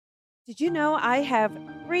Did you know I have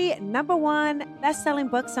 3 number one best-selling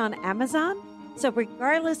books on Amazon? So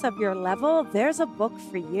regardless of your level, there's a book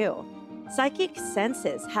for you. Psychic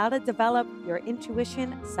Senses: How to Develop Your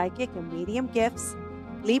Intuition, Psychic and Medium Gifts.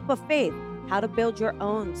 Leap of Faith: How to Build Your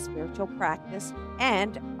Own Spiritual Practice.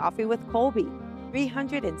 And Coffee with Colby: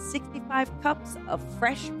 365 cups of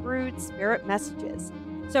fresh brewed spirit messages.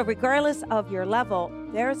 So regardless of your level,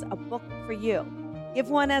 there's a book for you. Give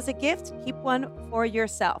one as a gift, keep one for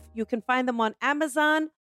yourself. You can find them on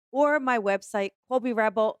Amazon or my website,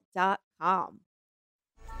 colbyrebel.com.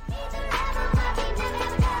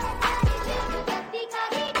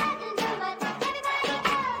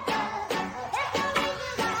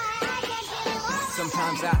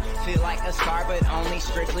 Sometimes I feel like a star, but only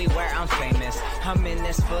strictly where I'm famous. I'm in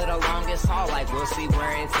this for the longest haul, like we'll see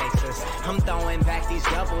where it takes us. I'm throwing back these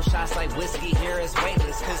double shots like whiskey here is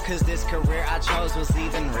weightless. Cause this career I chose was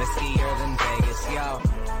even riskier than Vegas, yo.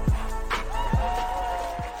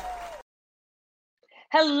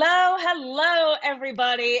 Hello,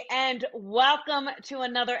 everybody, and welcome to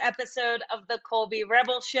another episode of the Colby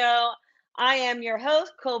Rebel Show. I am your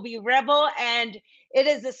host, Colby Rebel, and it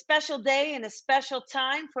is a special day and a special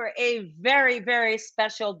time for a very, very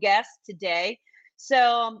special guest today. So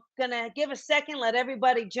I'm going to give a second, let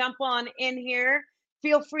everybody jump on in here.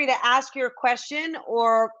 Feel free to ask your question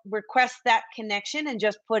or request that connection and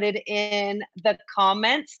just put it in the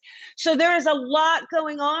comments. So there is a lot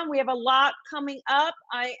going on. We have a lot coming up.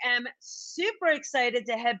 I am super excited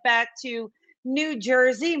to head back to New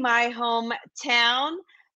Jersey, my hometown,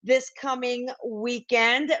 this coming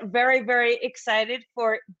weekend. Very, very excited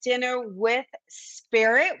for Dinner with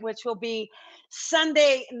Spirit, which will be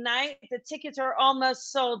Sunday night. The tickets are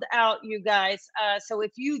almost sold out, you guys. So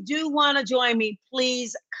if you do want to join me,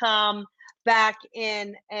 please come back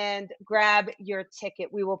in and grab your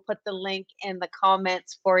ticket. We will put the link in the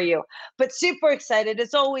comments for you. But super excited.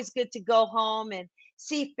 It's always good to go home and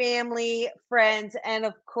see family, friends, and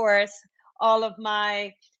of course, all of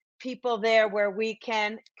my people there where we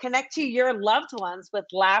can connect to your loved ones with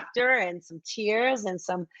laughter and some tears and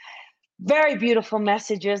some very beautiful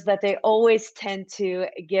messages that they always tend to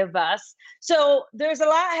give us. So there's a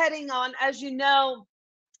lot heading on. As you know,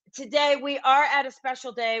 today we are at a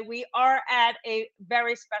special day. We are at a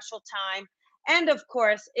very special time. And of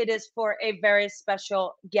course, it is for a very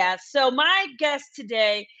special guest. So my guest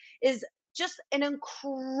today is just an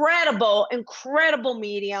incredible, incredible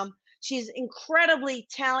medium. She's incredibly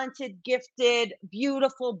talented, gifted,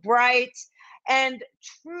 beautiful, bright, and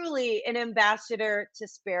truly an ambassador to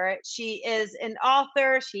spirit. She is an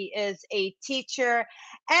author, she is a teacher,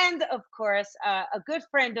 and of course, a good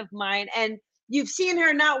friend of mine. And you've seen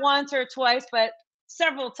her not once or twice, but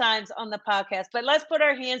several times on the podcast. But let's put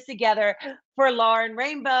our hands together for Lauren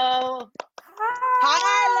Rainbow.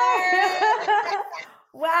 Hi, Lauren.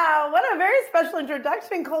 Wow, what a very special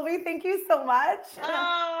introduction, Colby. Thank you so much.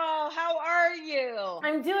 Oh, how are you?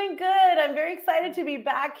 I'm doing good. I'm very excited to be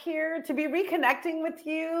back here, to be reconnecting with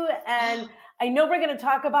you. And I know we're going to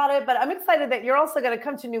talk about it, but I'm excited that you're also going to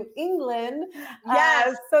come to New England.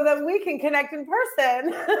 Yes. So that we can connect in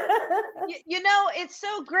person. You know, it's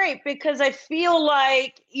so great because I feel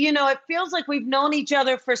like, it feels like we've known each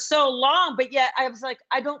other for so long, but yet I was like,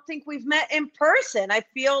 I don't think we've met in person. I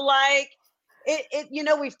feel like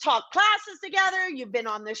we've taught classes together, you've been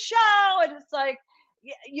on the show, and it's like,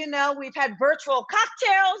 we've had virtual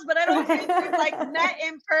cocktails, but I don't think we've met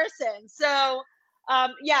in person. So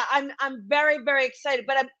I'm very, very excited,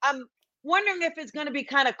 but I'm wondering if it's going to be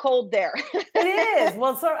kind of cold there. It is.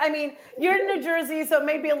 Well, so, you're in New Jersey, so it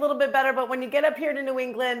may be a little bit better, but when you get up here to New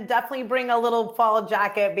England, definitely bring a little fall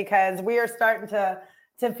jacket because we are starting to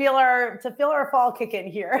feel our fall kick in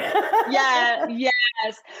here. Yes.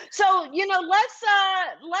 So,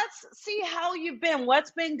 let's see how you've been. What's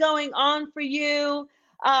been going on for you?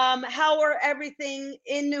 How are everything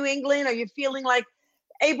in New England? Are you feeling like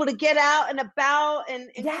able to get out and about and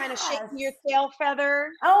Yes. kind of shaking your tail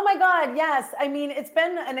feather? Oh my God, yes. It's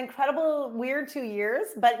been an incredible, weird 2 years,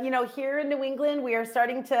 but here in New England, we are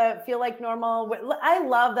starting to feel like normal. I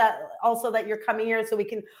love that also that you're coming here so we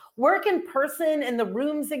can work in person in the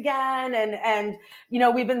rooms again. And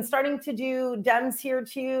we've been starting to do DEMS here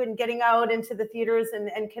too and getting out into the theaters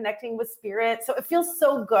and connecting with spirit. So it feels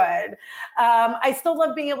so good. I still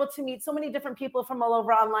love being able to meet so many different people from all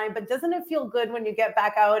over online, but doesn't it feel good when you get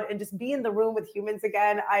back out and just be in the room with humans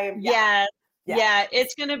again? Yeah,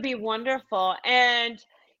 it's going to be wonderful. And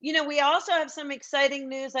we also have some exciting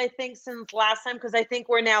news, I think, since last time, because I think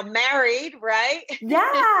we're now married, right? Yeah.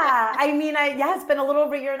 I mean, it's been a little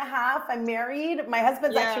over a year and a half. I'm married. My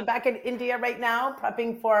husband's actually back in India right now,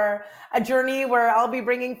 prepping for a journey where I'll be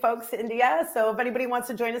bringing folks to India. So if anybody wants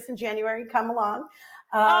to join us in January, come along.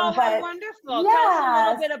 How wonderful. Yes. Tell us a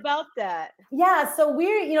little bit about that. Yeah. So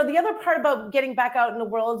the other part about getting back out in the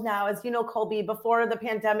world now is, Colby, before the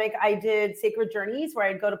pandemic, I did sacred journeys where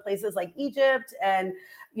I'd go to places like Egypt and,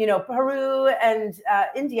 Peru and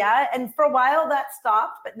India. And for a while that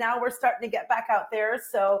stopped, but now we're starting to get back out there.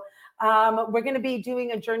 So we're going to be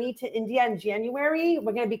doing a journey to India in January.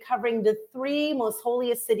 We're going to be covering the 3 most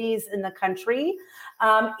holiest cities in the country.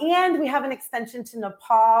 And we have an extension to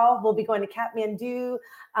Nepal. We'll be going to Kathmandu.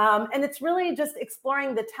 And it's really just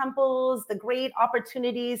exploring the temples, the great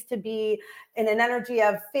opportunities to be in an energy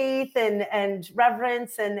of faith and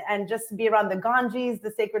reverence and just be around the Ganges,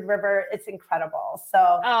 the sacred river. It's incredible.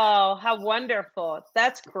 So, oh, how wonderful.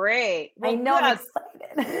 That's great. Well, I know, I'm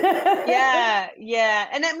excited. Yeah.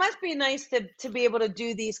 And it must be nice to be able to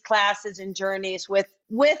do these classes and journeys with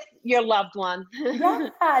your loved one.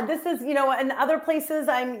 Yeah, this is, in other places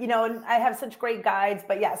I have such great guides,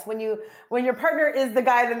 but yes, when your partner is the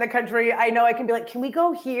guide in the country, I know I can be like, can we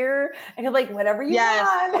go here? And you're like, whatever you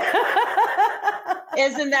want.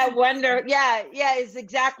 Isn't that wonderful? Yeah, it's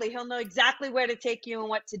exactly. He'll know exactly where to take you and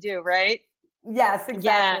what to do, right? Yes,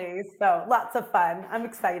 exactly. Yeah. So lots of fun. I'm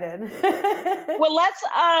excited. Well,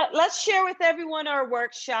 let's share with everyone our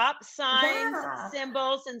workshop, Signs,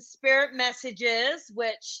 Symbols, and Spirit Messages,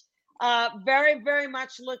 which very, very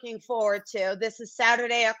much looking forward to. This is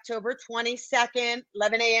Saturday, October 22nd,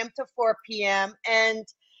 11 a.m. to 4 p.m. And,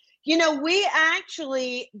 we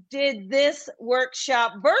actually did this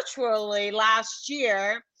workshop virtually last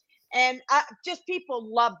year, and just people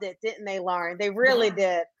loved it, didn't they, Lauren? They really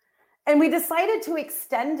did. And we decided to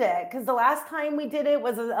extend it because the last time we did it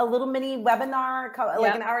was a little mini webinar,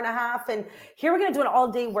 like an hour and a half. And here we're going to do an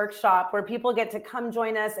all-day workshop where people get to come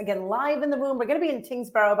join us again live in the room. We're going to be in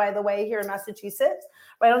Tingsboro, by the way, here in Massachusetts,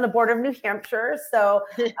 right on the border of New Hampshire. So,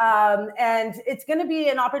 and it's going to be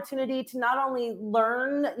an opportunity to not only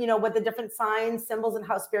learn, what the different signs, symbols, and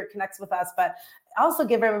how spirit connects with us, but also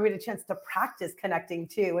give everybody a chance to practice connecting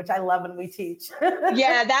too, which I love when we teach.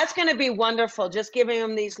 Yeah, that's going to be wonderful. Just giving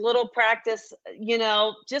them these little practice,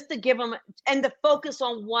 just to give them and to focus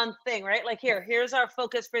on one thing, right? Like here's our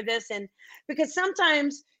focus for this. And because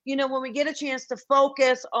sometimes, when we get a chance to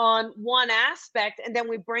focus on one aspect and then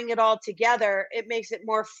we bring it all together, it makes it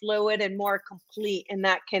more fluid and more complete in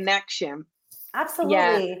that connection. Absolutely.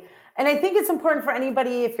 Yeah. And I think it's important for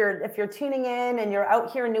anybody, if you're tuning in and you're out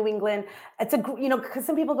here in New England, it's because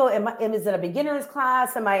some people go, is it a beginner's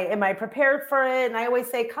class? Am I prepared for it? And I always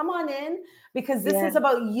say, come on in, because this is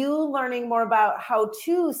about you learning more about how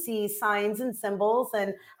to see signs and symbols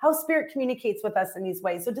and how spirit communicates with us in these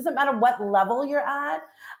ways. So it doesn't matter what level you're at,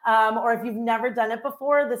 or if you've never done it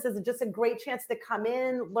before, this is just a great chance to come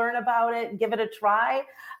in, learn about it, give it a try.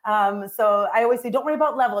 So I always say, don't worry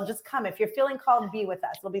about level, just come. If you're feeling called, be with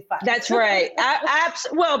us. It'll be fun. That's right.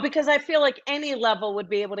 Well, because I feel like any level would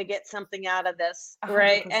be able to get something out of this,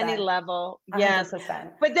 right? 100%. Any level. Yes.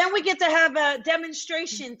 100%. But then we get to have a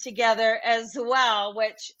demonstration together as well,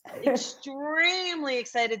 which extremely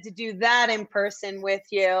excited to do that in person with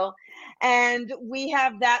you. And we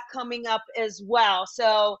have that coming up as well.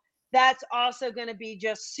 So that's also going to be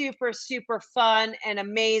just super, super fun and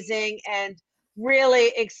amazing and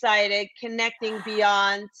really excited, connecting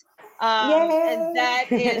beyond. And that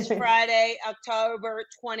is Friday, October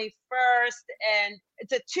 21st. And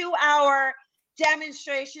it's a 2-hour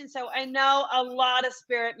demonstration. So I know a lot of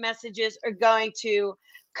spirit messages are going to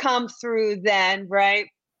come through then, right?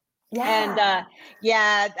 Yeah.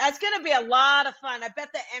 And that's going to be a lot of fun. I bet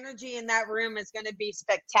the energy in that room is going to be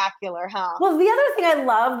spectacular, huh? Well, the other thing I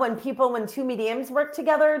love when two mediums work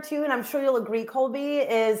together too, and I'm sure you'll agree, Colby,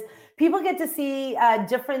 is people get to see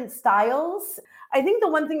different styles. I think the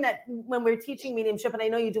one thing that when we're teaching mediumship, and I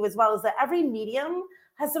know you do as well, is that every medium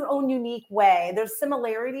has their own unique way. There's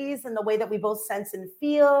similarities in the way that we both sense and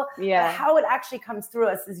feel. Yeah. But how it actually comes through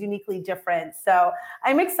us is uniquely different. So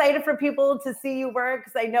I'm excited for people to see you work,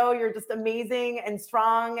 because I know you're just amazing and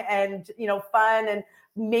strong and, fun, and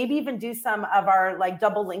maybe even do some of our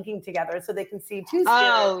double linking together so they can see two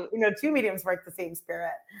spirits, two mediums work the same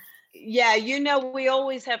spirit. Yeah, we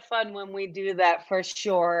always have fun when we do that, for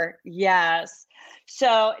sure. Yes.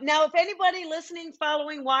 So now if anybody listening,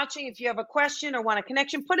 following, watching, if you have a question or want a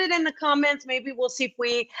connection, put it in the comments. Maybe we'll see if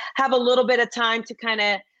we have a little bit of time to kind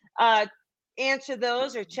of answer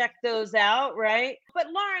those or check those out, right? But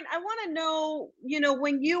Lauren, I want to know,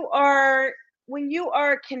 when you are when you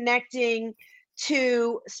are connecting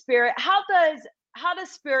to spirit, how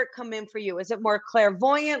does spirit come in for you? Is it more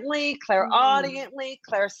clairvoyantly, Mm. clairaudiently,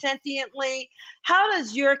 clairsentiently? How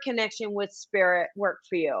does your connection with spirit work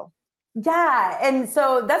for you? Yeah, and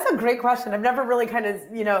so that's a great question. I've never really kind of,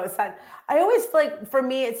 said. I always feel like for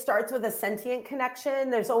me, it starts with a sentient connection.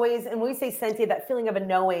 There's always, and when we say sentient, that feeling of a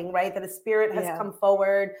knowing, right? That a spirit has Yeah. come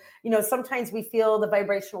forward. Sometimes we feel the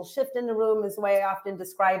vibrational shift in the room is the way I often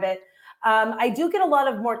describe it. I do get a lot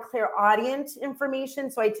of more clairaudient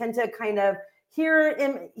information, so I tend to kind of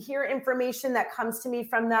hear information that comes to me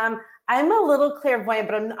from them. I'm a little clairvoyant,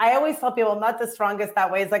 but I always tell people I'm not the strongest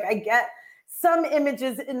that way. It's like I get some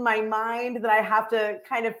images in my mind that I have to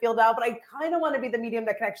kind of field out, but I kind of want to be the medium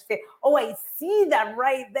that can actually say, oh, I see them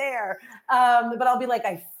right there. But I'll be like,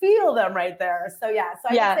 I feel them right there. So yeah, so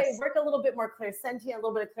I would say Yes. work a little bit more clairsentient, a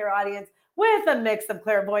little bit of clairaudience with a mix of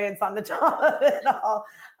clairvoyance on the top of it all.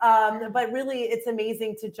 But really, it's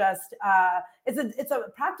amazing to just, it's a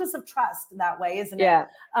practice of trust that way, isn't it? Yeah.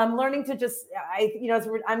 Learning to just, as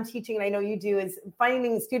I'm teaching, and I know you do, is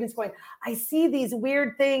finding students going, I see these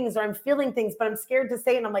weird things or I'm feeling things, but I'm scared to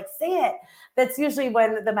say it. And I'm like, say it. That's usually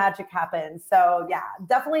when the magic happens. So yeah,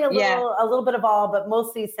 definitely a little bit of all, but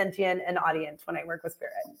mostly sentient and audience when I work with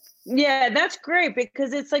spirit. Yeah, that's great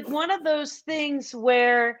because it's like one of those things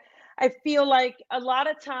where I feel like a lot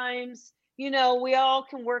of times, we all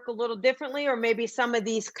can work a little differently, or maybe some of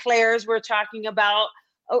these clairs we're talking about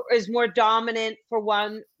is more dominant for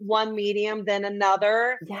one medium than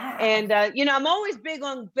another. Yeah. And I'm always big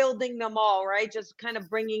on building them all, right? Just kind of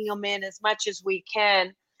bringing them in as much as we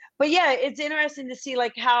can. But yeah, it's interesting to see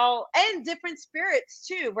like how, and different spirits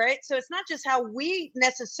too, right? So it's not just how we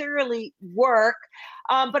necessarily work,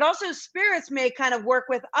 but also spirits may kind of work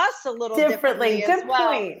with us a little differently as Good well.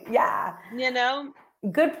 point. Yeah.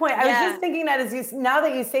 Good point. I was Yeah. just thinking that now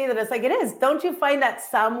that you say that, it's like it is. Don't you find that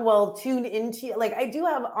some will tune into, like I do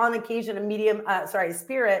have on occasion a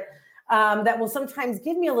spirit that will sometimes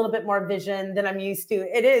give me a little bit more vision than I'm used to.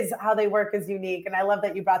 It is how they work is unique. And I love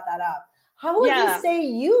that you brought that up. How would you say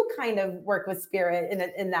you kind of work with spirit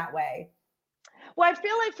in that way? Well, I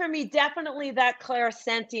feel like for me, definitely that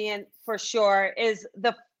clairsentient for sure is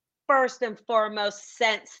the first and foremost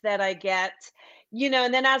sense that I get, and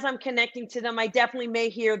then as I'm connecting to them, I definitely may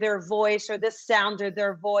hear their voice or the sound of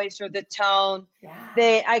their voice or the tone.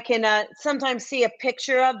 Yeah. I can sometimes see a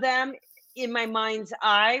picture of them in my mind's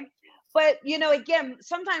eye. But, again,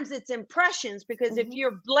 sometimes it's impressions because if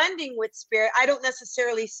you're blending with spirit, I don't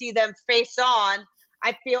necessarily see them face on.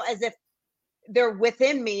 I feel as if they're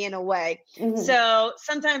within me in a way. So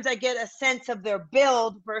sometimes I get a sense of their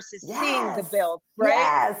build versus seeing the build, right?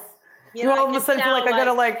 Yes. You all of a sudden feel like I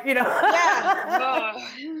gotta Yeah.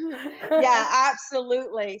 Yeah,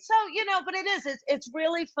 absolutely. So, but it's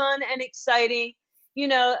really fun and exciting,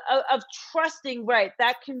 of trusting, right,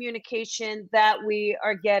 that communication that we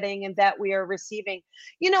are getting and that we are receiving.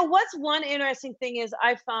 What's one interesting thing is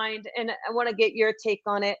I find, and I want to get your take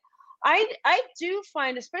on it. I do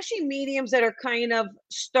find, especially mediums that are kind of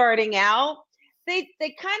starting out, they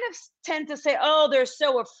kind of tend to say, oh, they're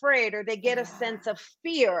so afraid, or they get a sense of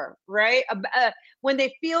fear, right? When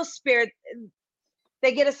they feel spirit,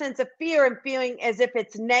 they get a sense of fear and feeling as if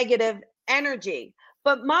it's negative energy.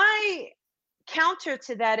 But my counter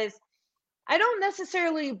to that is, I don't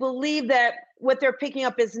necessarily believe that what they're picking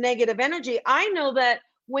up is negative energy. I know that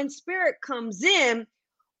when spirit comes in,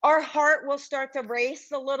 our heart will start to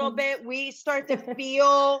race a little bit. We start to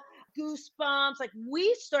feel goosebumps. Like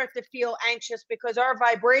we start to feel anxious because our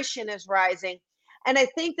vibration is rising. And I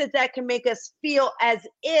think that can make us feel as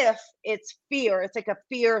if it's fear. It's like a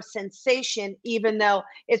fear sensation, even though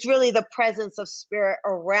it's really the presence of spirit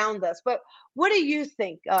around us. But what do you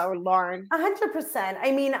think, Lauren? 100%.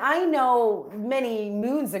 I mean, I know many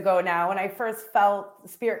moons ago now when I first felt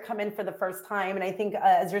spirit come in for the first time. And I think,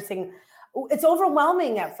 as you're saying, it's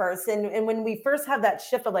overwhelming at first. And when we first have that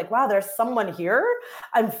shift of like, wow, there's someone here.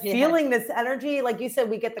 I'm feeling this energy. Like you said,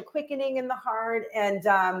 we get the quickening in the heart. And,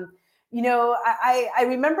 I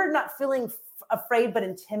remember not feeling afraid, but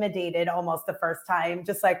intimidated almost the first time,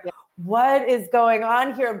 just like, what is going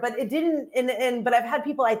on here? But it didn't, but I've had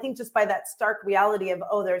people, I think just by that stark reality of,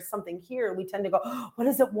 oh, there's something here, we tend to go, oh, what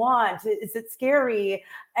does it want? Is it scary?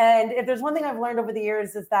 And if there's one thing I've learned over the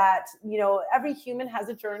years is that, every human has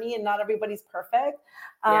a journey and not everybody's perfect.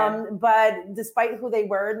 But despite who they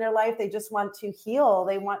were in their life, they just want to heal.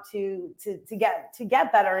 They want to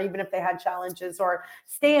get better, even if they had challenges, or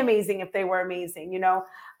stay amazing if they were amazing,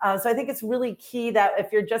 So I think it's really key that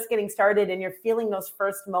if you're just getting started and you're feeling those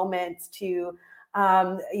first moments to,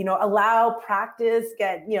 allow practice,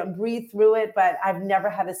 breathe through it. But I've never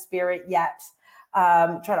had a spirit yet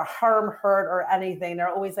try to harm, hurt, or anything. They're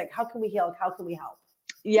always like, how can we heal? How can we help?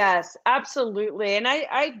 Yes, absolutely. And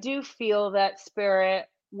I do feel that spirit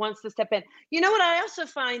wants to step in. You know what I also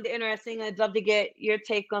find interesting, I'd love to get your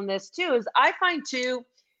take on this too, is I find too,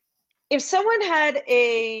 if someone had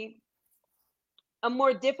a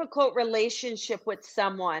more difficult relationship with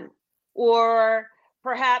someone, or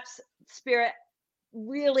perhaps spirit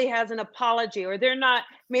really has an apology, or they're not,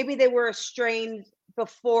 maybe they were estranged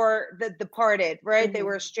before the departed, right? They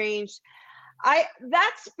were estranged.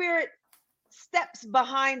 That spirit steps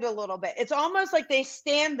behind a little bit. It's almost like they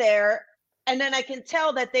stand there, and then I can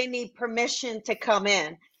tell that they need permission to come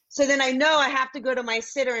in. So then I know I have to go to my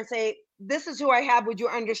sitter and say, this is who I have. Would you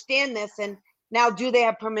understand this? And now, do they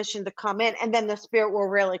have permission to come in? And then the spirit will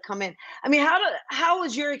really come in. I mean, how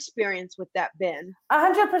has your experience with that been?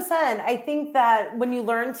 100%. I think that when you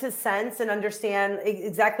learn to sense and understand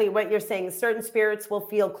exactly what you're saying, certain spirits will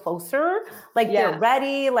feel closer, like they're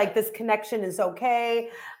ready, like this connection is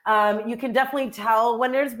okay. You can definitely tell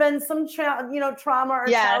when there's been some trauma or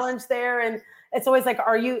challenge there. And it's always like,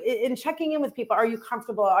 are you, in checking in with people, are you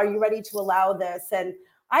comfortable? Are you ready to allow this? And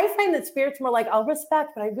I find that spirit's more like, I'll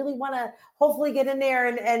respect, but I really want to hopefully get in there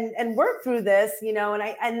and work through this,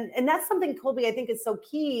 and that's something, Colby, I think is so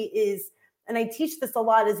key is, and I teach this a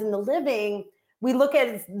lot, is in the living, we look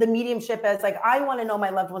at the mediumship as like, I want to know my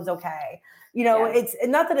loved one's okay. It's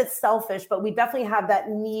not that it's selfish, but we definitely have that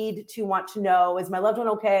need to want to know, is my loved one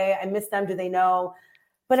okay? I miss them. Do they know?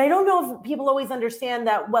 But I don't know if people always understand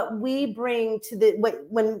that what we bring to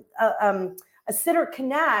when a sitter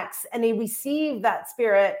connects and they receive that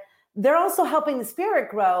spirit, they're also helping the spirit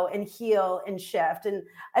grow and heal and shift. And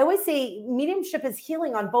I always say mediumship is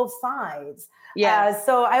healing on both sides.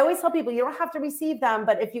 So I always tell people, you don't have to receive them,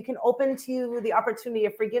 but if you can open to the opportunity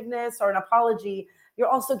of forgiveness or an apology, you're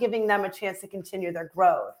also giving them a chance to continue their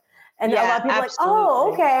growth. And a lot of people are like,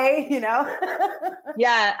 oh, okay,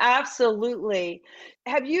 Yeah, absolutely.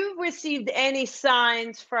 Have you received any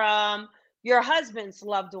signs from your husband's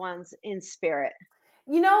loved ones in spirit?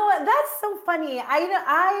 That's so funny.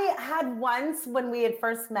 I had once when we had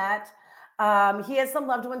first met, he has some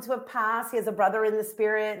loved ones who have passed. He has a brother in the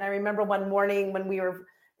spirit. And I remember one morning when we were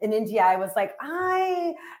in India, I was like,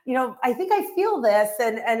 I think I feel this.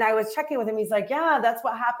 And I was checking with him. He's like, yeah, that's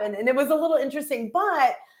what happened. And it was a little interesting,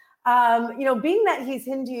 but being that he's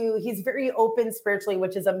Hindu, he's very open spiritually,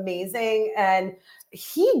 which is amazing. And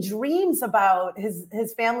he dreams about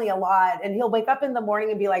his family a lot. And he'll wake up in the morning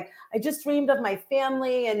and be like, I just dreamed of my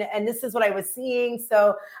family and this is what I was seeing.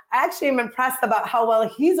 So I actually am impressed about how well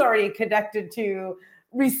he's already connected to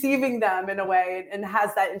receiving them in a way and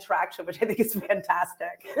has that interaction, which I think is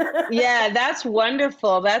fantastic. Yeah, that's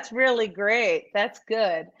wonderful. That's really great. That's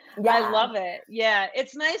good. Yeah. I love it. Yeah.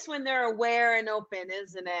 It's nice when they're aware and open,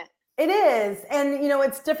 isn't it? It is. And,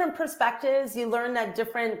 it's different perspectives. You learn that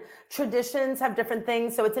different traditions have different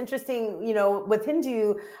things. So it's interesting, with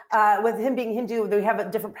Hindu, with him being Hindu, we have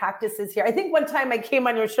different practices here. I think one time I came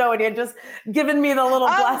on your show and you had just given me the little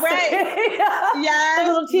blessing. Right. Yes.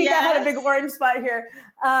 The little tea that had a big orange spot here.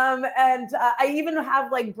 I even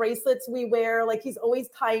have like bracelets we wear, like he's always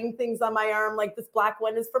tying things on my arm. Like this black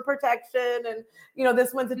one is for protection. And,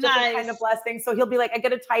 this one's a different kind of blessing. So he'll be like, I got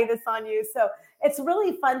to tie this on you. So it's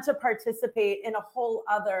really fun to participate in a whole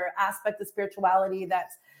other aspect of spirituality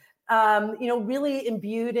that's, really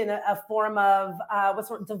imbued in a form of what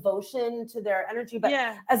sort of devotion to their energy. But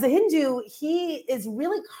as a Hindu, he is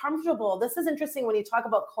really comfortable. This is interesting when you talk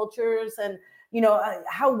about cultures and,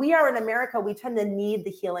 how we are in America, we tend to need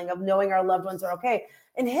the healing of knowing our loved ones are okay.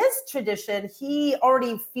 In his tradition, he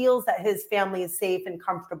already feels that his family is safe and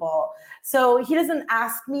comfortable. So he doesn't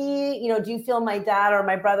ask me, do you feel my dad or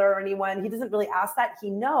my brother or anyone? He doesn't really ask that. He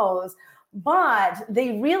knows. But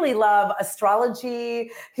they really love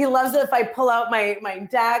astrology. He loves it if I pull out my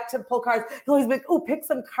deck to pull cards. He'll always be like, oh, pick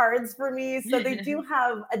some cards for me. So they do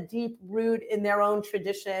have a deep root in their own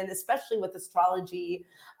tradition, especially with astrology.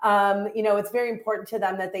 It's very important to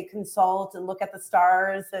them that they consult and look at the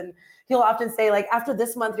stars. And he'll often say, like, after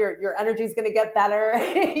this month, your energy is going to get better.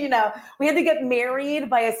 We had to get married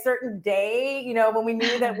by a certain day, when we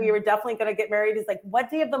knew that we were definitely going to get married. He's like, what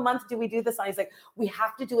day of the month do we do this on? He's like, we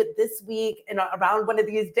have to do it this week and around one of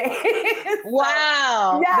these days.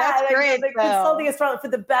 Wow. Yeah. That's great. They consult the astrologer for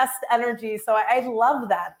the best energy. So I love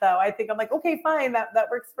that, though. I think I'm like, okay, fine. That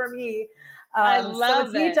works for me. I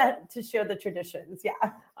love it. To share the traditions. Yeah.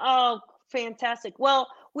 Oh, fantastic. Well,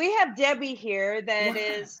 we have Debbie here that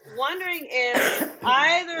is wondering if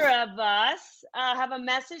either of us have a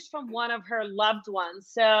message from one of her loved ones.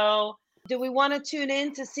 So do we want to tune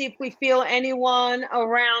in to see if we feel anyone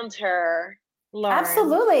around her, Lauren?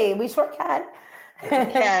 Absolutely. We sure can.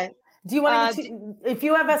 Okay. Do you want to, if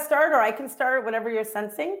you have a start, or I can start, whatever you're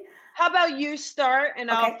sensing? How about you start and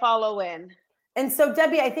I'll follow in? And so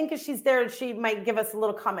Debbie, I think if she's there, she might give us a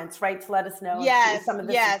little comments, right? To let us know if some of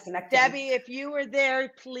this is connected. Debbie, if you were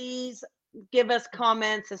there, please give us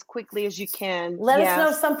comments as quickly as you can. Let us know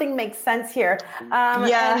if something makes sense here.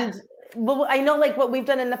 And well, I know like what we've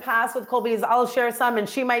done in the past with Colby is I'll share some and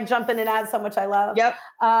she might jump in and add some, which I love. Yep.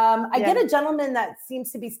 I get a gentleman that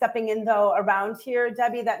seems to be stepping in though around here,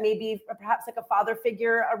 Debbie, that may be perhaps like a father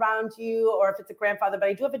figure around you, or if it's a grandfather, but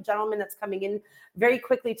I do have a gentleman that's coming in very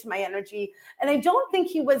quickly to my energy. And I don't think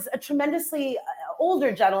he was a tremendously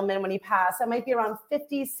older gentleman when he passed. I might be around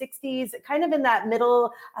 50s, 60s, kind of in that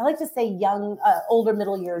middle, I like to say young, older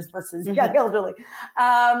middle years versus young elderly.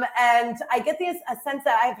 And I get a sense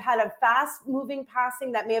that I've had a fast moving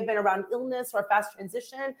passing that may have been around illness or a fast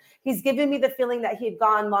transition. He's given me the feeling that he had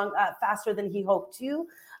gone faster than he hoped to.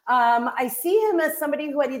 I see him as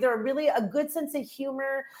somebody who had either a good sense of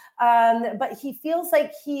humor, but he feels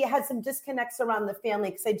like he had some disconnects around the family,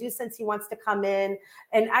 because I do sense he wants to come in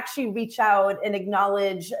and actually reach out and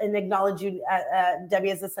acknowledge you, Debbie,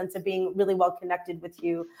 as a sense of being really well connected with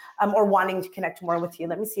you, or wanting to connect more with you.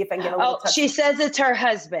 Let me see if I can get a little touch. She says it's her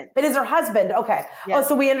husband. It is her husband. Okay. Yes. Oh,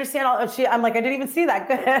 so we understand I'm like, I didn't even see that.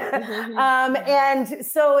 Good. And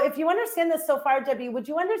so if you understand this so far, Debbie, would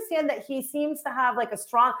you understand that he seems to have like a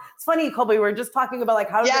strong, it's funny, Colby, we were just talking about like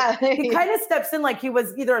how he kind of steps in like he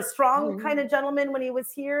was either a strong kind of gentleman when he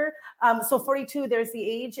was here. So 42, there's the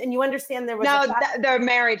age. And you understand there was they're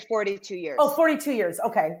married 42 years. Oh, 42 years.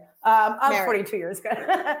 Okay. I'm 42 years. Good.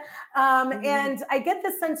 And I get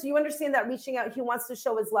the sense you understand that reaching out, he wants to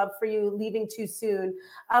show his love for you, leaving too soon.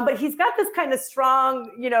 But he's got this kind of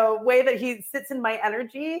strong, way that he sits in my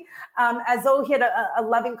energy, as though he had a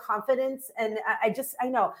loving confidence. And I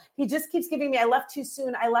know he just keeps giving me, I left too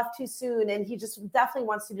soon. And he just definitely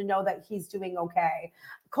wants you to know that he's doing okay.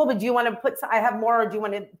 Colby, do you want to I have more, or do you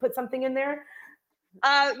want to put something in there?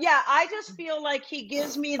 I just feel like he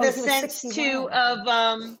gives me the sense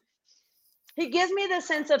he gives me the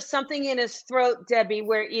sense of something in his throat, Debbie,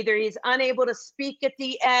 where either he's unable to speak at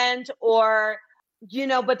the end, or,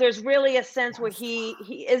 but there's really a sense where he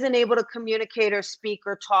isn't able to communicate or speak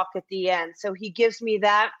or talk at the end. So he gives me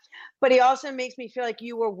that, but he also makes me feel like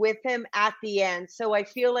you were with him at the end. So I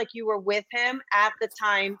feel like you were with him at the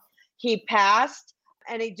time he passed,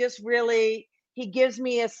 and he gives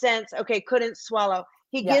me a sense, couldn't swallow.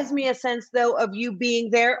 He gives me a sense though of you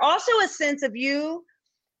being there. Also a sense of you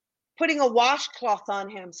putting a washcloth on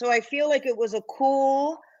him. So I feel like it was a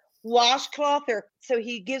cool washcloth, so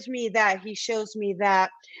he gives me that, he shows me that.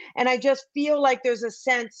 And I just feel like there's a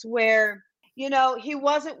sense where, he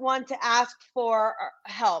wasn't one to ask for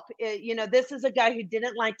help. This is a guy who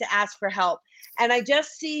didn't like to ask for help. And I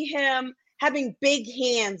just see him having big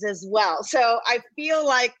hands as well. So I feel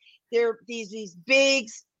like they're these big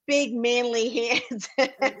manly hands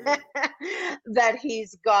that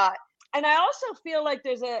he's got. And I also feel like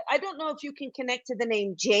I don't know if you can connect to the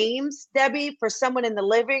name James, Debbie, for someone in the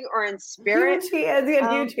living or in spirit.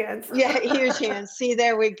 Huge hands. Yeah, huge hands. See,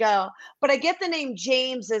 there we go. But I get the name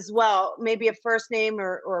James as well, maybe a first name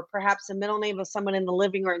or perhaps a middle name of someone in the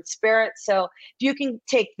living or in spirit. So if you can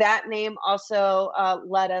take that name, also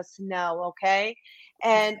let us know, okay?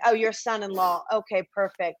 And your son-in-law. Okay,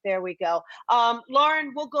 perfect. There we go.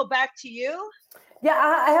 Lauren, we'll go back to you. Yeah,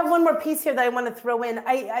 I have one more piece here that I want to throw in.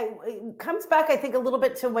 It comes back, I think, a little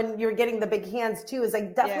bit to when you're getting the big hands too, is I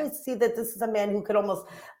definitely see that this is a man who could almost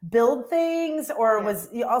build things, or was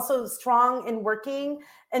also strong in working.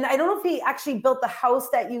 And I don't know if he actually built the house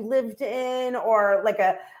that you lived in, or like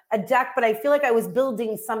a deck, but I feel like I was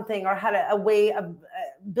building something, or had a way of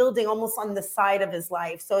building almost on the side of his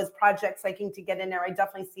life. So his projects, liking to get in there, I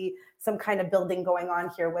definitely see some kind of building going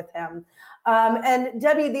on here with him. And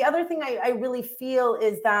Debbie, the other thing I really feel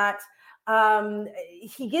is that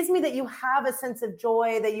he gives me that you have a sense of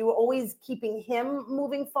joy, that you are always keeping him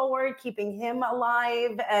moving forward, keeping him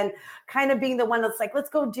alive, and kind of being the one that's like, let's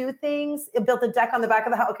go do things. It built a deck on the back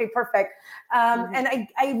of the house. Okay, perfect. And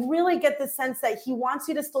I really get the sense that he wants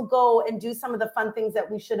you to still go and do some of the fun things that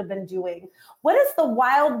we should have been doing. What is the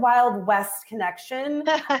Wild Wild West connection?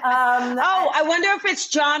 I wonder if it's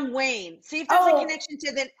John Wayne. See if there's a connection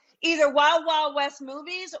to the... either Wild Wild West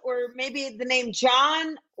movies or maybe the name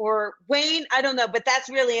John or Wayne. I don't know, but that's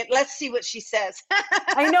really it. Let's see what she says.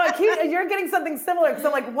 I know you're getting something similar because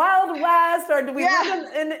I'm like Wild West, or do we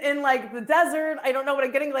live in like the desert? I don't know, but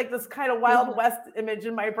I'm getting like this kind of Wild West image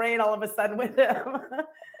in my brain all of a sudden with him.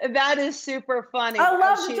 That is super funny. I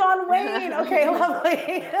love John Wayne. Okay,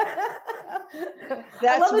 lovely. That's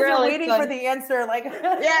I love that really you're waiting funny. for the answer. Like, yeah,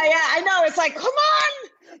 I know. It's like, come on,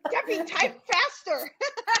 Debbie, type faster.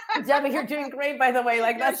 Debbie, you're doing great, by the way.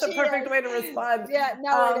 Like, that's the perfect way to respond. Yeah,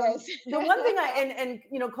 no, it is. The one thing and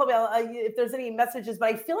you know, Colby, if there's any messages, but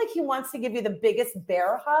I feel like he wants to give you the biggest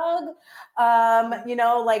bear hug. You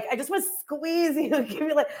know, like I just want to squeeze you, give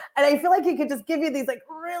you like, and I feel like he could just give you these like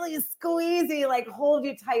really squeezy, like hold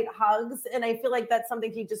you tight hugs. And I feel like that's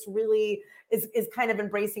something he just really is kind of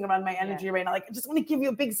embracing around my energy right now. Like, I just want to give you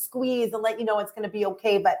a big squeeze and let you know it's going to be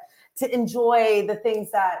okay, but to enjoy the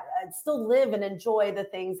things that still live and enjoy the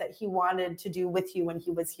things that he wanted to do with you when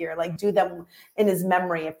he was here, like do them in his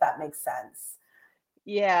memory, if that makes sense.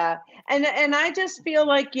 Yeah. And I just feel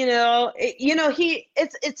like,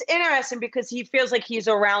 it's interesting because he feels like he's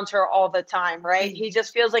around her all the time, right? He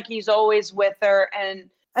just feels like he's always with her and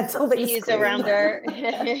until he's around her.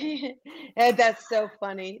 And that's so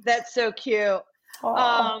funny. That's so cute.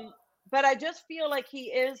 But I just feel like he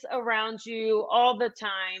is around you all the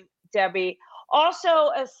time, Debbie.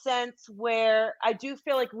 Also a sense where I do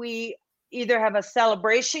feel like we either have a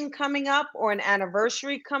celebration coming up or an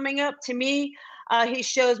anniversary coming up. To me, he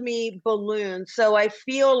shows me balloons. So I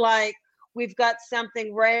feel like we've got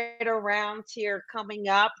something right around here coming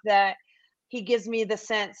up that he gives me the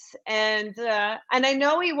sense. And I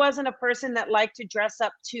know he wasn't a person that liked to dress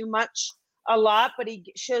up too much a lot, but he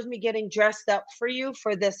shows me getting dressed up for you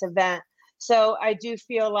for this event. So I do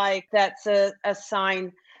feel like that's a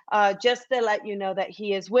sign, just to let you know that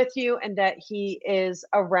he is with you and that he is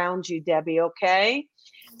around you, Debbie. Okay.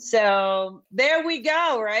 So there we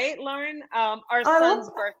go. Right, Lauren? Our son's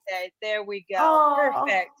birthday. There we go.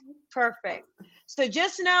 Perfect. So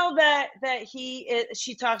just know that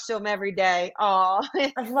she talks to him every day. Oh,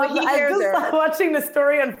 I love it. I just love watching the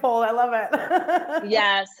story unfold. I love it.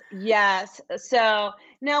 Yes. So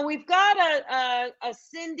now we've got a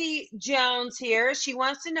Cindy Jones here. She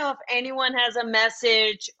wants to know if anyone has a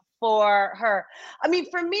message for her. I mean,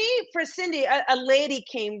 for Cindy, a lady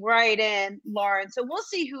came right in, Lauren. So we'll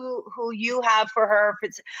see who you have for her.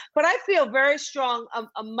 But I feel very strong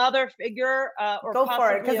a mother figure or go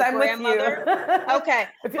for it, because I'm with you. Okay,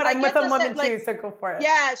 but I'm with a woman too, so go for it.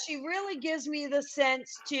 Yeah, she really gives me the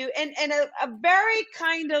sense to, and a very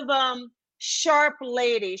kind of sharp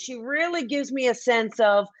lady. She really gives me a sense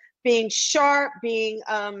of being sharp, being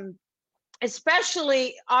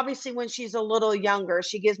especially obviously when she's a little younger.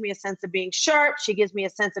 She gives me a sense of being sharp. She gives me a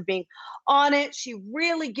sense of being on it. She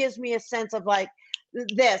really gives me a sense of like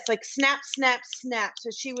this, like snap, snap, snap. So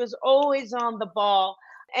she was always on the ball.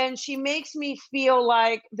 And she makes me feel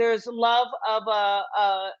like there's love of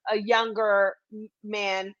a younger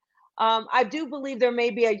man. I do believe there may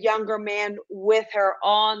be a younger man with her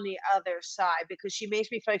on the other side, because she makes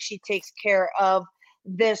me feel like she takes care of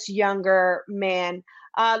this younger man.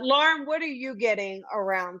 Lauren, what are you getting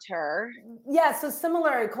around her? Yeah, so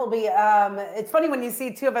similar, Colby. It's funny when you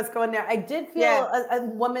see two of us go in there. I did feel a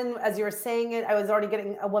woman, as you were saying it, I was already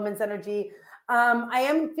getting a woman's energy. I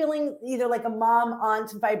am feeling either like a mom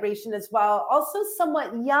aunt vibration as well. Also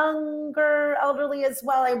somewhat younger, elderly as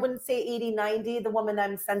well. I wouldn't say 80, 90, the woman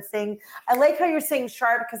I'm sensing. I like how you're saying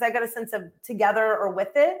sharp, because I got a sense of together or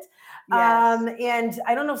with it. Yes. And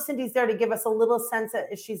I don't know if Cindy's there to give us a little sense that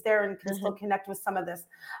if she's there and can still connect with some of this.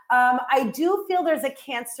 I do feel there's a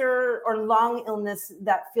cancer or long illness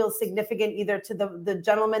that feels significant either to the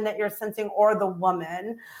gentleman that you're sensing or the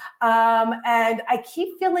woman. And I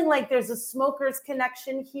keep feeling like there's a smoker's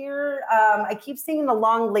connection here. I keep seeing the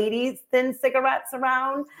long ladies, thin cigarettes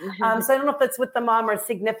around. So I don't know if that's with the mom or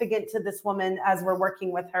significant to this woman as we're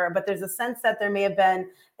working with her, but there's a sense that there may have been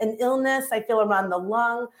an illness, I feel, around the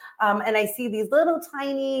lung. And I see these little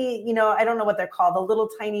tiny, I don't know what they're called, the little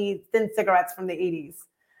tiny thin cigarettes from the 80s.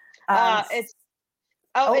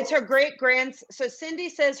 It's her great-grandson. So Cindy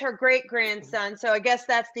says her great-grandson. So I guess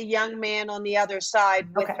that's the young man on the other side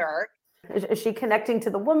with her. Is she connecting to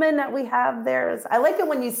the woman that we have there? I like it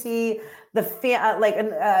when you see the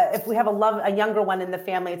if we have a younger one in the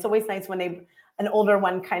family. It's always nice when an older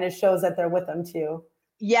one kind of shows that they're with them too.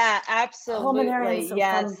 Yeah, absolutely.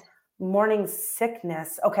 Yes. Morning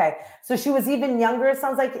sickness. Okay. So she was even younger, it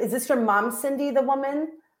sounds like. Is this your mom, Cindy, the woman?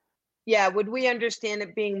 Yeah. Would we understand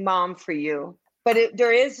it being mom for you? But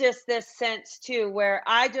there is just this sense too, where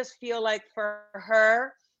I just feel like for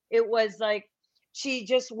her, it was like she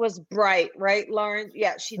just was bright, right, Lauren?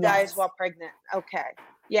 Yeah, she dies Yes. while pregnant. Okay.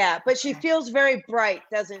 Yeah, but she feels very bright,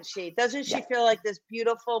 doesn't she? Doesn't she Yeah. feel like this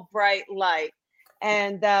beautiful bright light?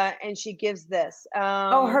 And she gives this.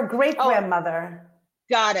 Oh, her great Oh, grandmother.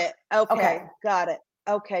 got it. Okay, Okay. got it.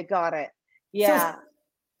 Okay, got it. So, Yeah.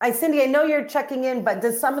 Cindy, I know you're checking in, but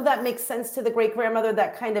does some of that make sense to the great grandmother,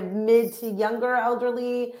 that kind of mid to younger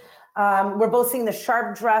elderly? We're both seeing the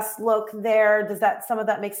sharp dress look there. Does some of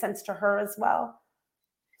that make sense to her as well?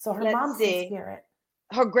 So her Let's mom's in see. spirit.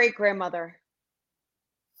 Her great grandmother.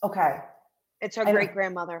 Okay. It's her I know. great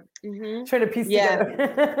grandmother. Trying to piece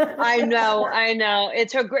together. I know.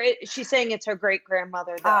 It's her great. She's saying it's her great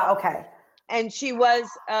grandmother. Okay. And she was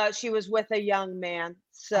with a young man,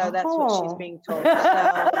 so that's what she's being told. So,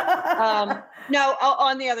 no,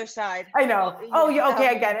 on the other side. I know. Okay,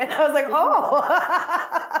 I get it. I was like,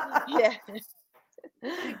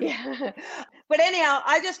 yeah. But anyhow,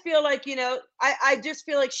 I just feel like, I just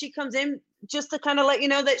feel like she comes in just to kind of let you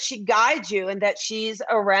know that she guides you and that she's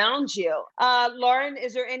around you. Lauren,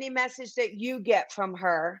 is there any message that you get from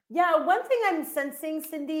her? Yeah, one thing I'm sensing,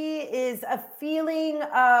 Cindy, is a feeling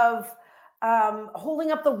of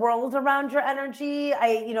holding up the world around your energy.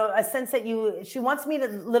 A sense that she wants me to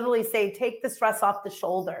literally say, take the stress off the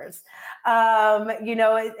shoulders. I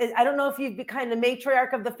don't know if you've become the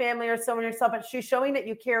matriarch of the family or so on yourself, but she's showing that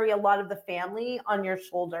you carry a lot of the family on your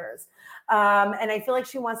shoulders. And I feel like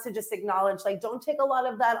she wants to just acknowledge, like, don't take a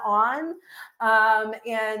lot of that on.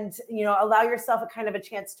 And allow yourself a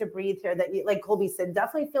chance to breathe here, that you, like Colby said,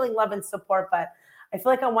 definitely feeling love and support, but I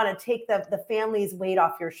feel like I want to take the family's weight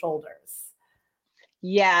off your shoulders.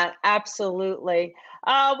 Yeah, absolutely.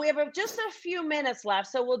 We have just a few minutes left,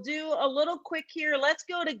 so we'll do a little quick here. Let's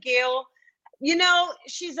go to Gail.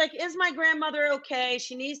 She's like, is my grandmother okay?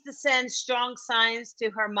 She needs to send strong signs to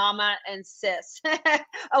her mama and sis.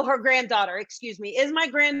 Her granddaughter, excuse me. Is my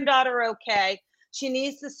granddaughter okay? She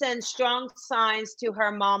needs to send strong signs to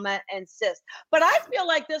her mama and sis. But I feel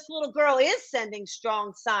like this little girl is sending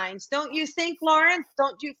strong signs. Don't you think, Lauren?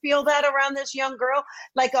 Don't you feel that around this young girl?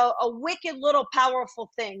 Like a wicked little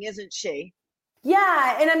powerful thing, isn't she?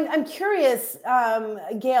 Yeah, and I'm curious,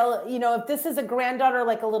 Gail, if this is a granddaughter,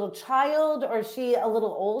 like a little child, or is she a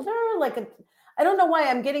little older? I don't know why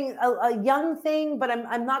I'm getting a young thing, but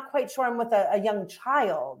I'm not quite sure I'm with a young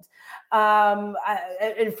child. And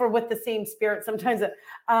with the same spirit sometimes.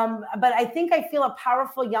 But I think I feel a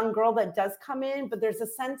powerful young girl that does come in, but there's a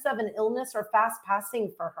sense of an illness or fast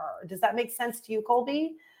passing for her. Does that make sense to you,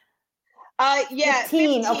 Colby? Yeah.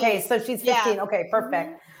 15. Okay, so she's 15. Yeah. Okay, perfect.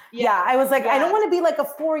 Mm-hmm. Yeah, I was like, I don't want to be like a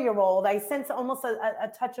 4-year-old. I sense almost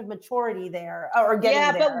a touch of maturity there, or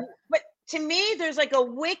getting there. But to me, there's like a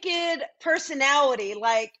wicked personality.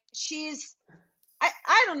 Like she's,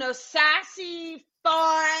 I don't know, sassy,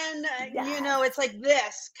 fun. Yes. It's like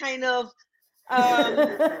this kind of,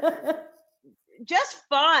 just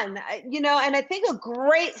fun. And I think a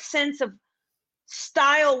great sense of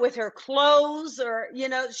style with her clothes, or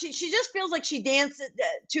she just feels like she dances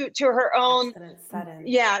to her own. Sudden.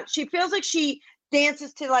 Yeah, she feels like she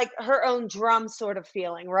dances to like her own drum sort of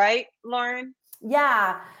feeling, right, Lauren?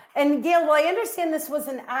 Yeah. And Gail, well, I understand this was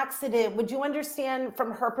an accident. Would you understand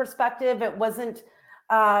from her perspective it wasn't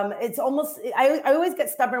it's almost, I always get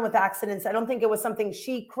stubborn with accidents. I don't think it was something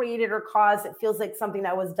she created or caused. It feels like something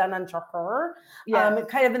that was done unto her. Yeah.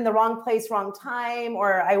 Kind of in the wrong place, wrong time,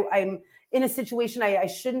 or I'm in a situation I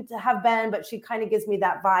shouldn't have been, but she kind of gives me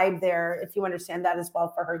that vibe there, if you understand that as well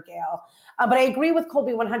for her, Gail. But I agree with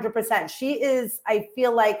Colby 100%. She is, I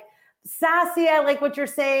feel like, sassy. I like what you're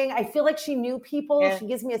saying. I feel like she knew people. Yeah. She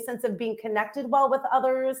gives me a sense of being connected well with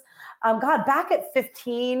others. God, back at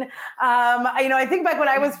 15, I think back when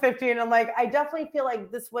I was 15, I'm like, I definitely feel like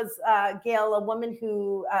this was Gail, a woman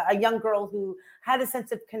a young girl who had a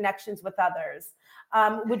sense of connections with others.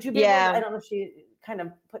 Would you be able to, I don't know if she kind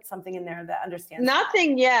of put something in there that understands.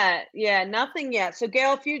 Nothing yet. Yeah, nothing yet. So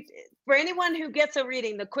Gail, for anyone who gets a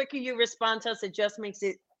reading, the quicker you respond to us, it just makes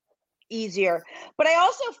it easier. But I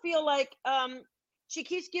also feel like she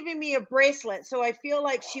keeps giving me a bracelet, so I feel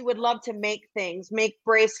like she would love to make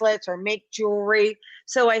bracelets or make jewelry.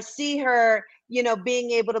 So I see her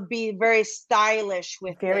being able to be very stylish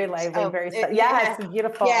with very things. lively, it's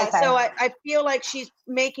beautiful. Yeah, okay. So I feel like she's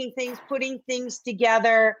making things, putting things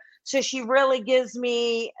together, so she really gives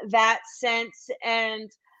me that sense.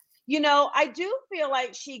 And I do feel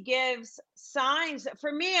like she gives signs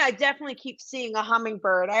for me, I definitely keep seeing a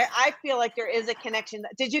hummingbird. I feel like there is a connection.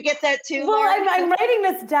 Did you get that too, Well, Lauren? I'm writing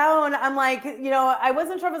this down. I'm like, I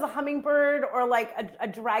wasn't sure if it was a hummingbird or like a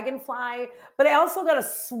dragonfly, but I also got a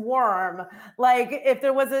swarm. Like if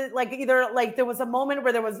there was either like there was a moment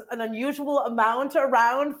where there was an unusual amount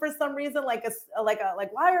around for some reason, like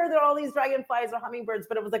why are there all these dragonflies or hummingbirds?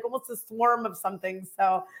 But it was like almost a swarm of something.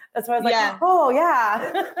 So that's why I was like, oh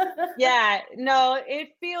yeah. Yeah, no, it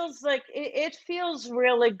feels like it feels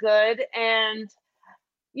really good. And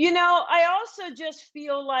I also just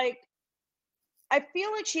feel like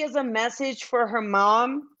she has a message for her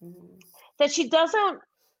mom that she doesn't.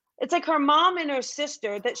 It's like her mom and her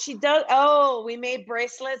sister that she does. Oh, we made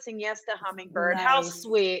bracelets, and yes, the hummingbird. Nice. How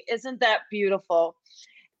sweet. Isn't that beautiful?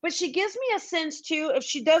 But she gives me a sense too, if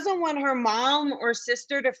she doesn't want her mom or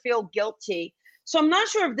sister to feel guilty. So I'm not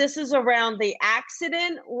sure if this is around the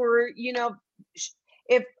accident or,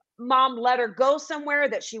 if mom let her go somewhere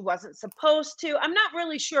that she wasn't supposed to. I'm not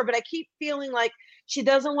really sure, but I keep feeling like she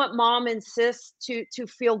doesn't want mom and sis to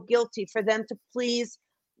feel guilty, for them to please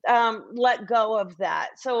let go of that.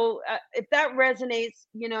 So if that resonates,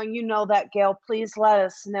 that, Gail, please let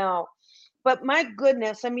us know. But my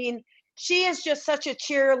goodness, I mean, she is just such a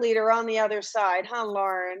cheerleader on the other side, huh,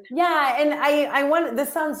 Lauren? Yeah, and I want,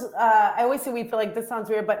 this sounds, I always say we feel like this sounds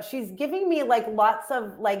weird, but she's giving me like lots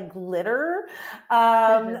of like glitter.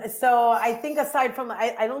 So I think aside from,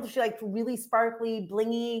 I don't think she like really sparkly,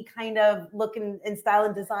 blingy kind of look and style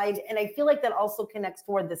and design. And I feel like that also connects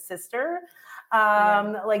toward the sister.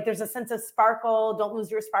 Like there's a sense of sparkle, don't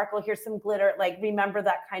lose your sparkle, here's some glitter, like remember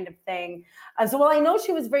that kind of thing. So while I know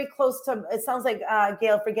she was very close to, it sounds like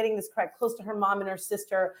Gail, for getting this correct, close to her mom and her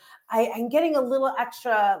sister, I'm getting a little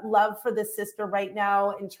extra love for this sister right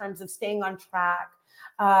now in terms of staying on track.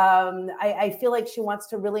 I feel like she wants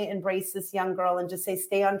to really embrace this young girl and just say,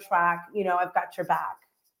 stay on track, I've got your back.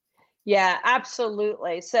 Yeah,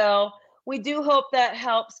 absolutely. So we do hope that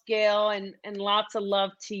helps, Gail, and lots of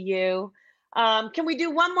love to you. Can we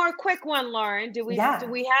do one more quick one, Lauren? Do we have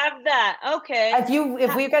that? Okay.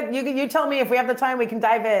 If we got you tell me if we have the time, we can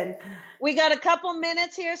dive in. We got a couple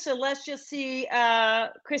minutes here, so let's just see.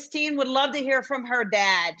 Christine would love to hear from her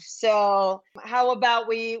dad. So how about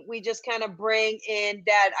we just kind of bring in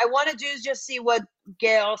dad? I want to just see what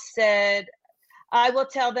Gail said. I will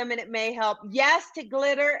tell them, and it may help. Yes to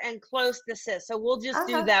glitter and close to sis. So we'll just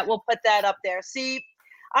do that. We'll put that up there. See,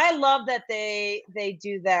 I love that they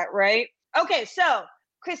do that, right? Okay, so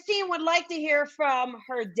Christine would like to hear from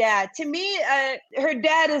her dad. To me, her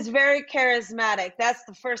dad is very charismatic. That's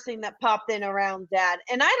the first thing that popped in around dad.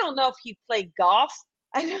 And I don't know if he played golf,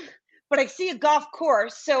 but I see a golf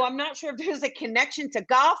course. So I'm not sure if there's a connection to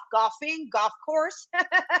golfing, golf course.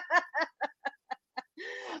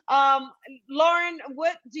 Lauren,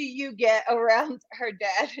 what do you get around her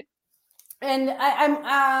dad? And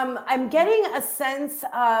I'm getting a sense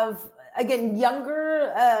of, again,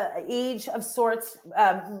 younger age of sorts,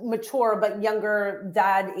 mature, but younger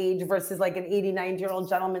dad age versus like an 89-year-old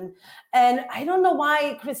gentleman. And I don't know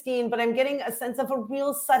why, Christine, but I'm getting a sense of a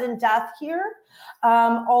real sudden death here.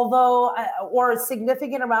 Or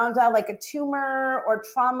significant around like a tumor or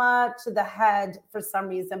trauma to the head for some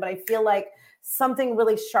reason. But I feel like something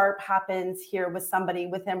really sharp happens here with somebody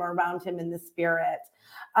with him or around him in the spirit.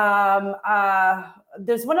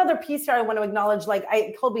 There's one other piece here I want to acknowledge. Like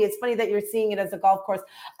Colby, it's funny that you're seeing it as a golf course.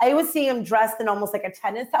 I always see him dressed in almost like a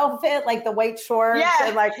tennis outfit, like the white shorts. Yeah,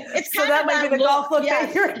 and like it's so that might be the golf look yes.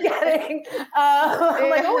 that you're getting. I'm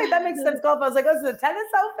like, oh wait, that makes sense. Golf. I was like, oh, it's a tennis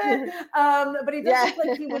outfit. But he does look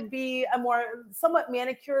like he would be a more somewhat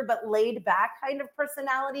manicured but laid back kind of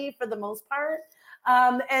personality for the most part.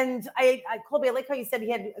 And Colby, I like how you said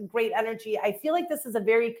he had great energy. I feel like this is a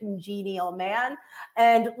very congenial man.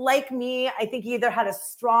 And like me, I think he either had a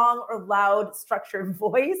strong or loud structured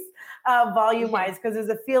voice, volume-wise, because there's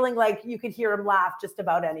a feeling like you could hear him laugh just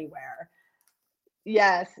about anywhere.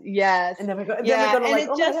 Yes. And then we go,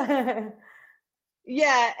 to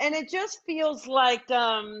yeah, and it just feels like,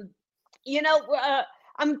 I'm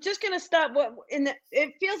just going to stop.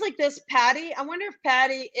 It feels like this, Patty. I wonder if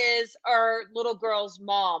Patty is our little girl's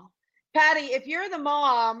mom. Patty, if you're the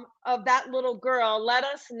mom of that little girl, let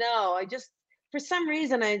us know. For some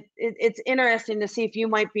reason, it's interesting to see if you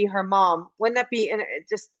might be her mom. Wouldn't that be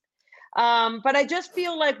but I just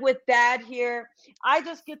feel like with dad here, I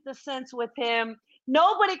just get the sense with him,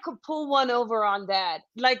 nobody could pull one over on dad.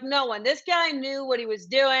 Like no one. This guy knew what he was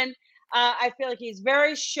doing. I feel like he's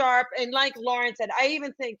very sharp. And like Lauren said, I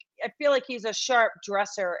feel like he's a sharp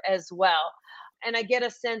dresser as well. And I get a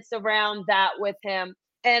sense around that with him.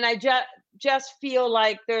 And I just feel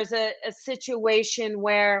like there's a situation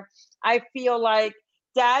where I feel like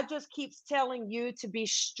dad just keeps telling you to be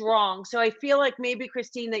strong. So I feel like maybe,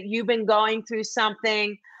 Christine, that you've been going through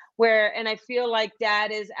something where, and I feel like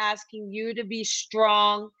dad is asking you to be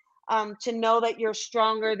strong, to know that you're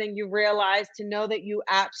stronger than you realize, to know that you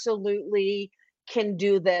absolutely can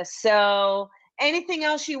do this. So anything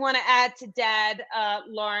else you want to add to dad,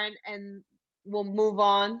 Lauren, and we'll move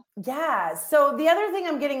on? Yeah. So the other thing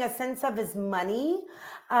I'm getting a sense of is money.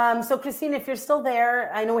 So Christine, if you're still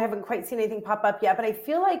there, I know we haven't quite seen anything pop up yet, but I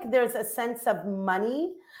feel like there's a sense of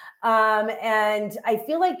money. And I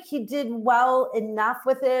feel like he did well enough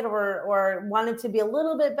with it, or wanted to be a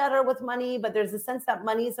little bit better with money, but there's a sense that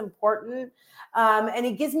money is important. And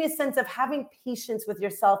it gives me a sense of having patience with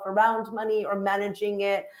yourself around money or managing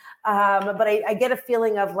it. But I get a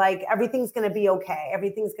feeling of like, everything's going to be okay.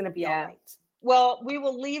 Everything's going to be all right. Well, we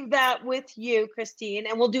will leave that with you, Christine,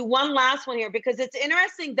 and we'll do one last one here, because it's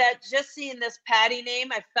interesting that just seeing this Patty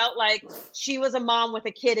name, I felt like she was a mom with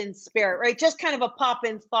a kid in spirit, right? Just kind of a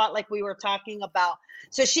pop-in thought like we were talking about.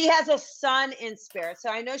 So she has a son in spirit.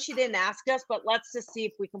 So I know she didn't ask us, but let's just see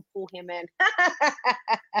if we can pull him in.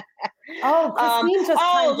 Oh, Christine just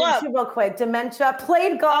chimed in too real quick. Dementia,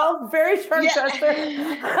 played golf, very short dresser. Thank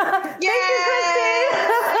you, Christine.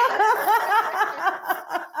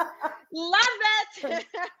 Love it.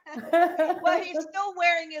 Well, he's still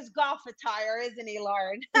wearing his golf attire, isn't he,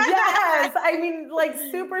 Lauren? Yes. I mean, like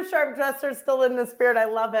super sharp dresser, still in the spirit. I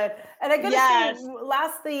love it. And I gotta say,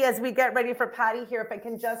 lastly, as we get ready for Patty here, if I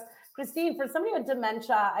can just, Christine, for somebody with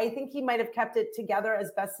dementia, I think he might have kept it together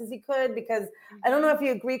as best as he could, because I don't know if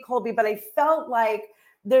you agree, Colby, but I felt like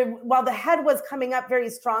while the head was coming up very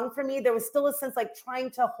strong for me, there was still a sense like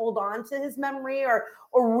trying to hold on to his memory, or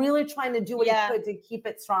really trying to do what he could to keep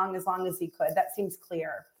it strong as long as he could. That seems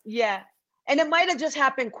clear. Yeah. And it might have just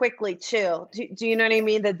happened quickly too. Do you know what I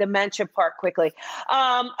mean? The dementia part quickly.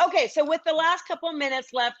 Okay, so with the last couple of minutes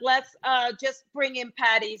left, let's just bring in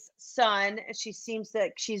Patty's son. She seems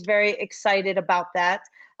that she's very excited about that.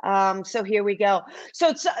 So here we go. So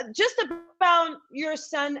it's just about your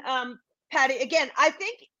son, Patty. Again, I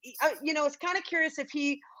think, it's kind of curious if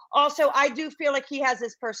he also, I do feel like he has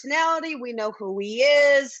his personality. We know who he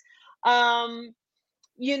is. I'm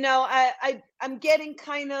getting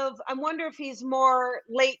I wonder if he's more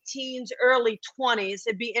late teens, early 20s.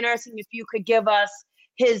 It'd be interesting if you could give us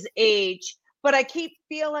his age. But I keep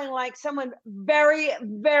feeling like someone very,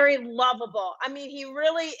 very lovable. I mean, he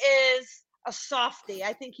really is a softie.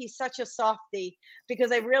 I think he's such a softie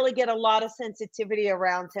because I really get a lot of sensitivity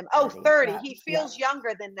around him. Oh, 30. He feels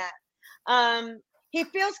younger than that. He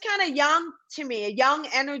feels kind of young to me, a young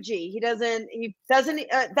energy. He doesn't,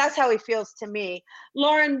 that's how he feels to me.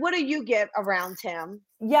 Lauren, what do you get around him?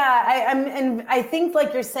 Yeah, and I think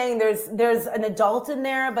like you're saying, there's an adult in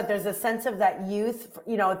there, but there's a sense of that youth.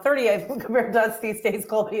 30, I think, compared to us these days,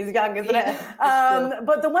 Colby is young, isn't it?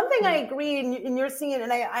 But the one thing I agree, and you're seeing it,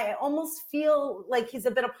 and I almost feel like he's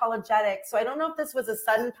a bit apologetic. So I don't know if this was a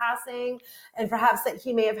sudden passing, and perhaps that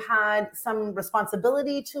he may have had some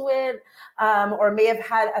responsibility to it, or may have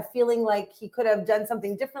had a feeling like he could have done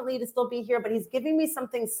something differently to still be here. But he's giving me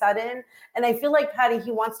something sudden, and I feel like, Patty,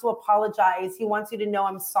 he wants to apologize. He wants you to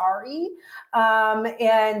know I'm sorry,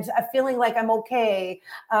 and a feeling like I'm okay,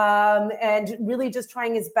 and really just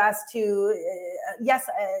trying his best to,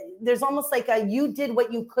 there's almost like a you did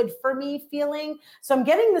what you could for me feeling. So I'm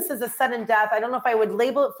getting this as a sudden death. I don't know if I would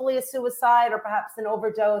label it fully a suicide or perhaps an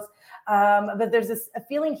overdose, but there's a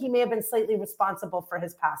feeling he may have been slightly responsible for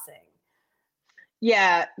his passing.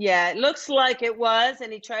 Yeah, it looks like it was,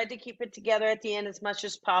 and he tried to keep it together at the end as much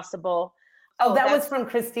as possible. Oh, that was from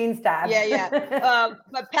Christine's dad. Yeah.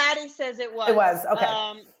 But Patty says it was. It was,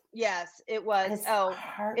 okay. Yes, it was. His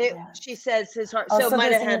heart, she says his heart. So it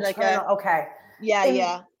might have had okay.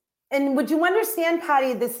 Yeah. And would you understand,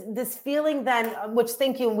 Patty, this feeling then, which,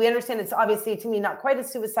 thank you, we understand it's obviously to me not quite a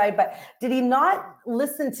suicide, but did he not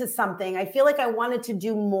listen to something? I feel like I wanted to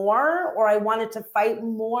do more, or I wanted to fight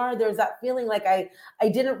more. There's that feeling like I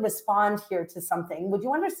didn't respond here to something. Would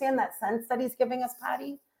you understand that sense that he's giving us,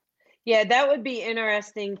 Patty? Yeah, that would be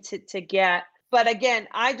interesting to get. But again,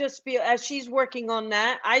 I just feel, as she's working on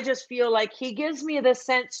that, I just feel like he gives me the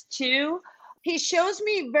sense too. He shows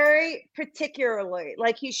me very particularly,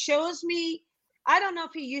 like he shows me, I don't know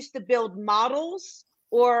if he used to build models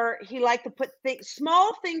or he liked to put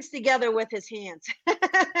small things together with his hands.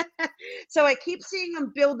 So I keep seeing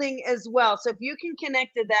him building as well. So if you can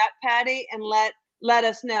connect to that, Patty, and let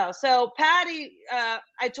us know. So Patty,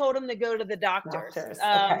 I told him to go to the doctors.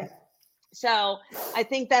 Okay. So I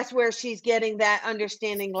think that's where she's getting that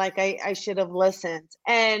understanding, like I should have listened.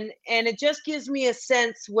 And it just gives me a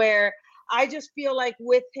sense where I just feel like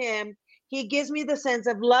with him, he gives me the sense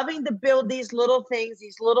of loving to build these little things,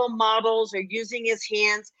 these little models, or using his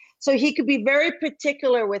hands. So he could be very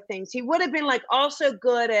particular with things. He would have been like also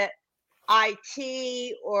good at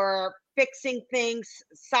IT or fixing things,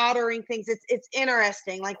 soldering things. It's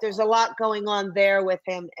interesting. Like there's a lot going on there with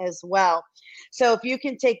him as well. So if you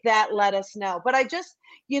can take that, let us know. But I just,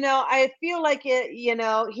 I feel like it,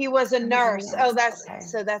 he was a nurse. Oh, that's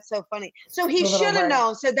so funny. So he should have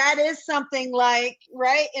known. So that is something like,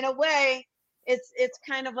 right, in a way, it's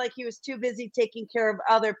kind of like he was too busy taking care of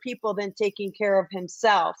other people than taking care of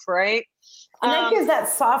himself, right? And that gives that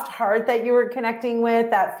soft heart that you were connecting with,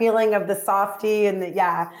 that feeling of the softie and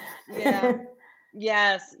yeah.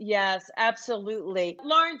 Yes, absolutely.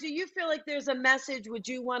 Lauren, do you feel like there's a message would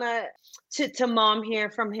you want to mom hear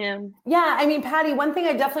from him? Yeah, I mean, Patty, one thing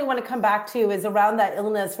I definitely want to come back to is around that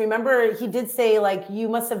illness. Remember, he did say like you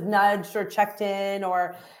must have nudged or checked in,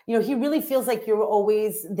 or he really feels like you're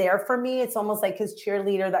always there for me. It's almost like his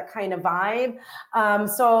cheerleader, that kind of vibe.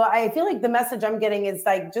 So I feel like the message I'm getting is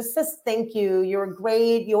like just this thank you. You were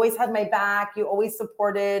great. You always had my back. You always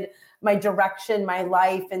supported my direction, my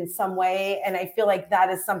life in some way. And I feel like that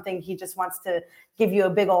is something he just wants to give you a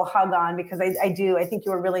big old hug on, because I think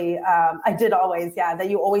you were really, that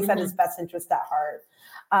you always had his best interest at heart.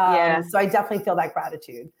 So I definitely feel that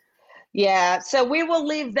gratitude. Yeah. So we will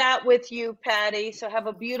leave that with you, Patty. So have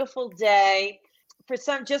a beautiful day. For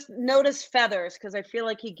some, just notice feathers, because I feel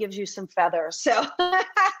like he gives you some feathers. So,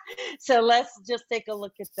 so let's just take a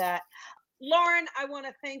look at that. Lauren, I want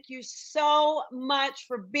to thank you so much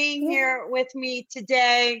for being here with me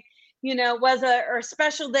today. It was a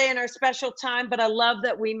special day and our special time, but I love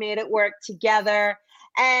that we made it work together.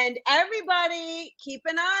 And everybody keep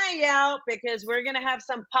an eye out, because we're going to have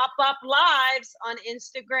some pop-up lives on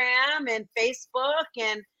Instagram and Facebook.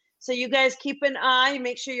 And so you guys keep an eye,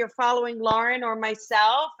 make sure you're following Lauren or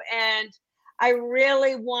myself. And I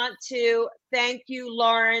really want to thank you,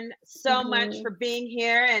 Lauren, so much for being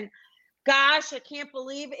here. And gosh, I can't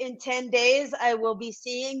believe in 10 days I will be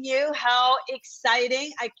seeing you. How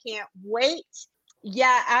exciting. I can't wait.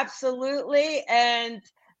 Yeah, absolutely. And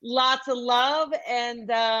lots of love.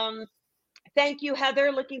 And thank you,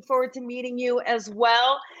 Heather. Looking forward to meeting you as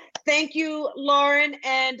well. Thank you, Lauren.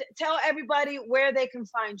 And tell everybody where they can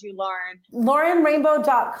find you, Lauren.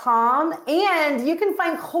 LaurenRainbow.com. And you can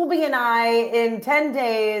find Colby and I in 10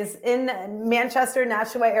 days in Manchester,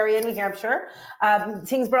 Nashua area, New Hampshire,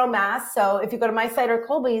 Tingsboro, Mass. So if you go to my site or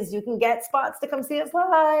Colby's, you can get spots to come see us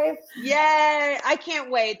live. Yay. I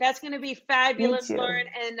can't wait. That's going to be fabulous, Lauren.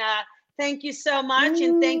 And thank you so much.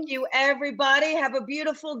 And thank you, everybody. Have a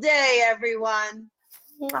beautiful day, everyone.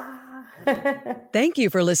 Thank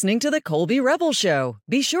you for listening to The Colby Rebel Show.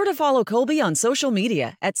 Be sure to follow Colby on social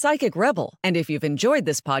media at Psychic Rebel. And if you've enjoyed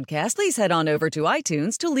this podcast, please head on over to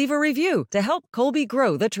iTunes to leave a review to help Colby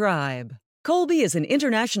grow the tribe. Colby is an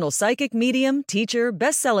international psychic medium, teacher,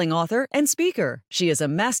 best-selling author, and speaker. She is a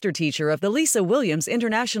master teacher of the Lisa Williams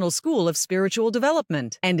International School of Spiritual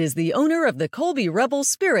Development and is the owner of the Colby Rebel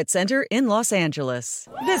Spirit Center in Los Angeles.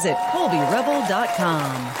 Visit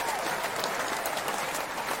ColbyRebel.com.